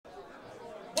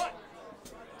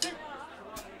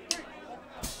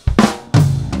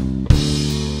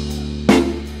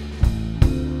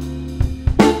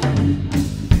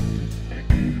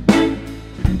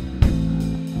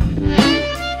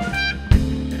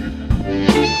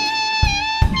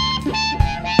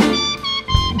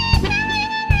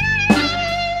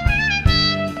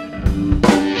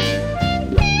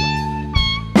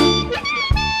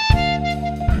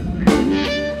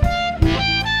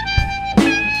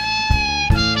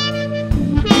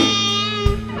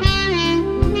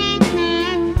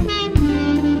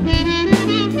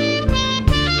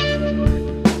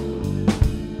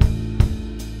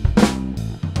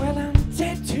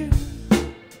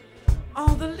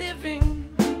living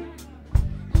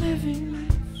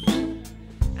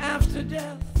after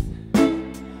death.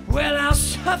 Well, I'll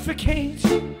suffocate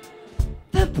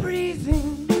the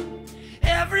breathing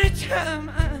every time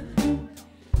I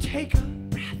take a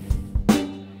breath.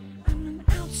 I'm an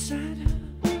outsider,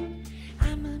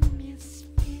 I'm a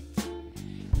misfit,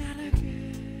 not a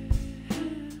girl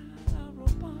or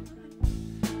a boy.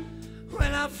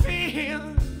 Well, I feel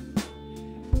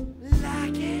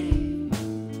like a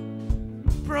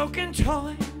broken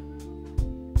toy.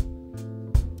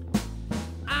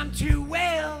 I'm too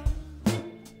well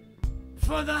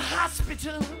for the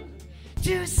hospital,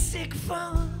 too sick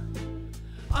for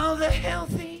all the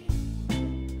healthy,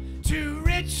 too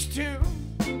rich to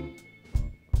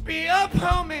be a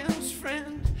poor man's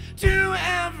friend, too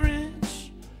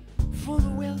average for the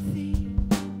wealthy.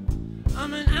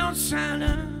 I'm an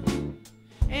outsider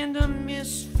and a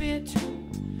misfit,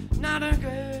 not a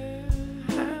girl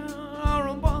or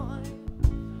a boy.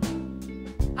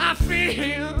 I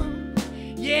feel,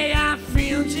 yeah, I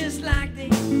feel just like the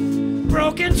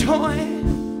broken toy.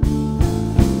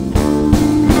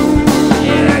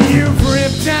 Yeah, you've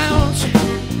ripped out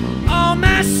all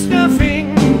my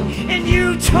stuffing and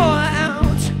you tore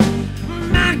out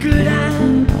my good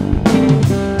eye.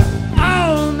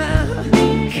 All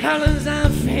my colors are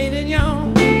faded,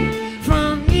 y'all.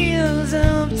 From years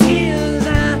of tears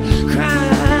I cry.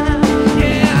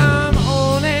 Yeah, I'm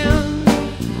old and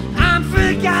I'm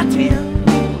forgotten.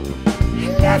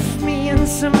 Left me in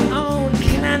some old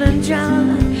kind of jar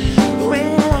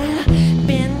where I've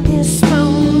been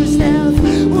disposed of,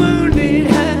 wounded,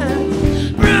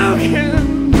 hurt,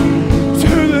 broken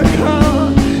to the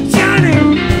core. Johnny.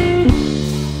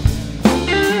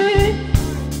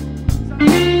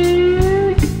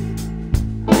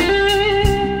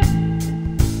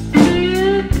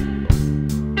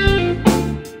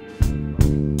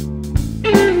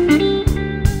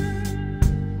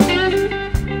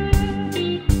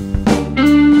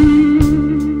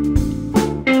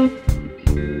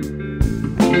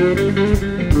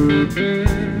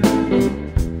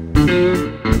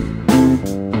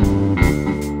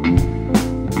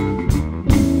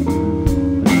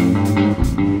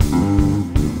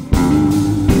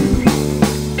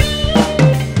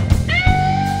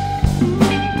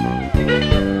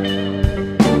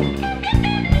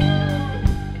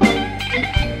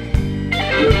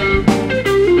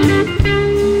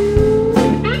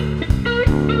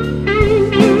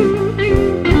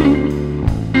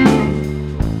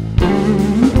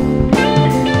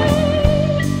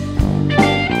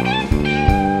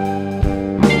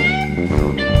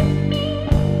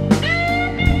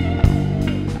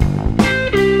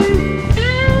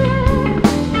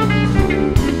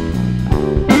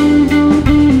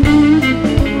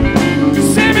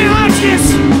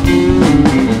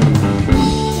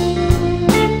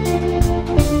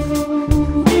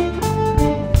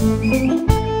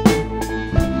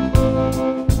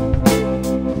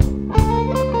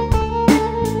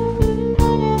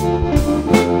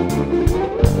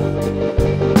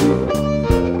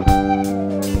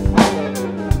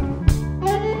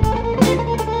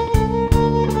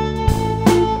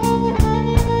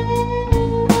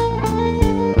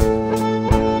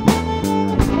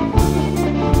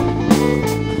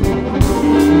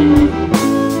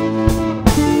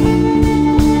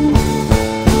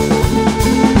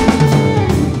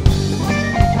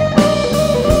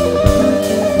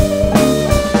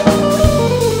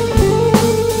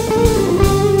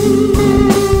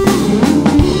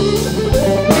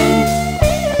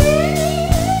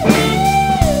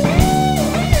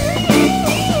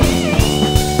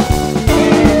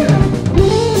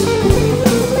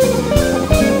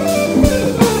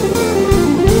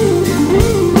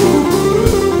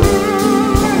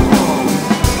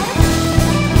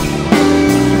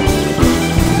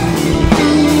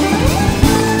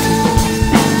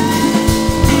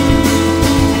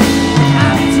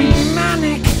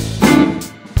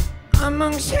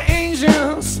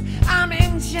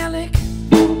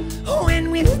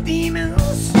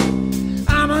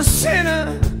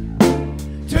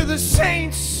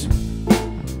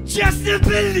 just a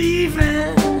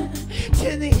believer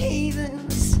to the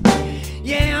heathens.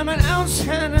 Yeah, I'm an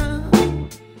outsider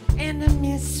and a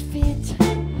misfit,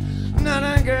 not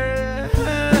a girl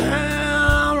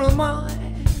or a boy.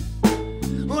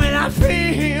 When I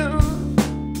feel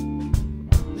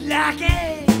like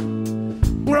a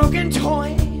broken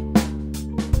toy,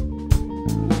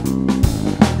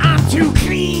 I'm too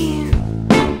clean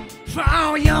for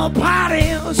all your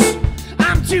parties.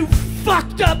 I'm too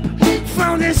fucked up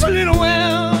from this little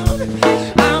world.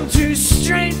 I'm too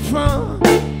straight from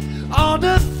all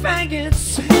the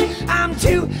faggots. I'm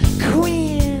too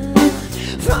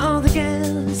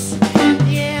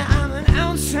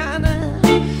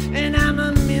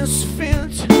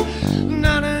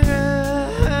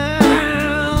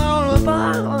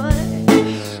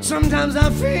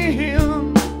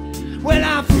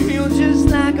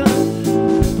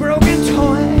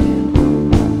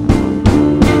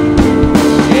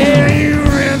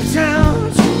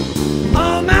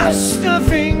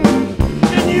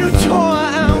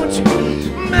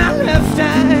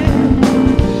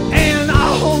die. And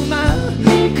all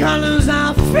my colors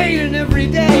are fading every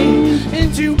day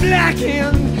into black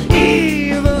and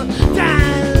evil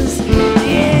dyes.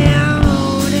 Yeah,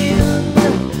 morning,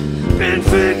 been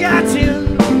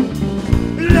forgotten,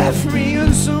 left me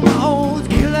in some old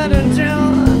cluttered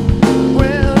town.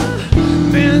 Well,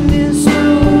 been this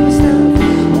slow stuff,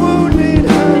 wounded,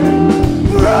 hurt,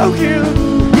 broken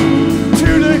to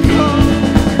the core.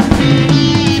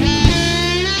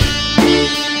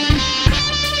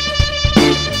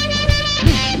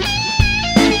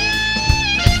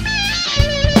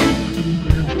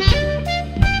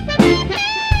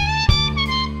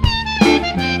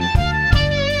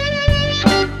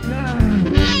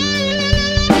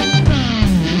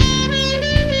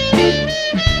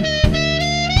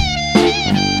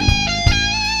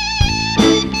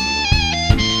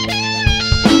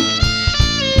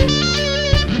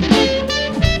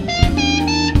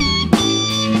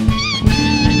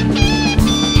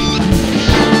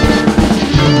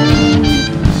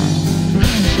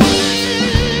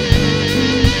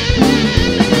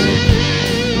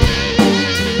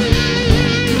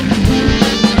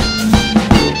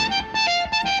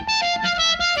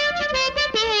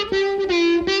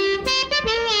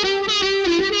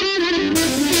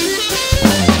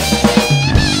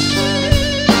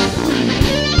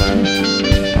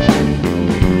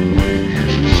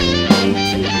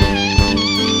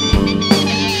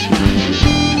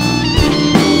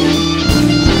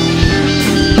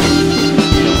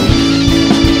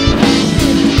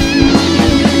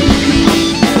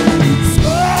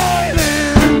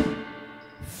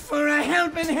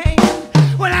 Helping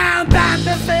hand, well, I'm about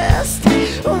the first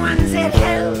ones that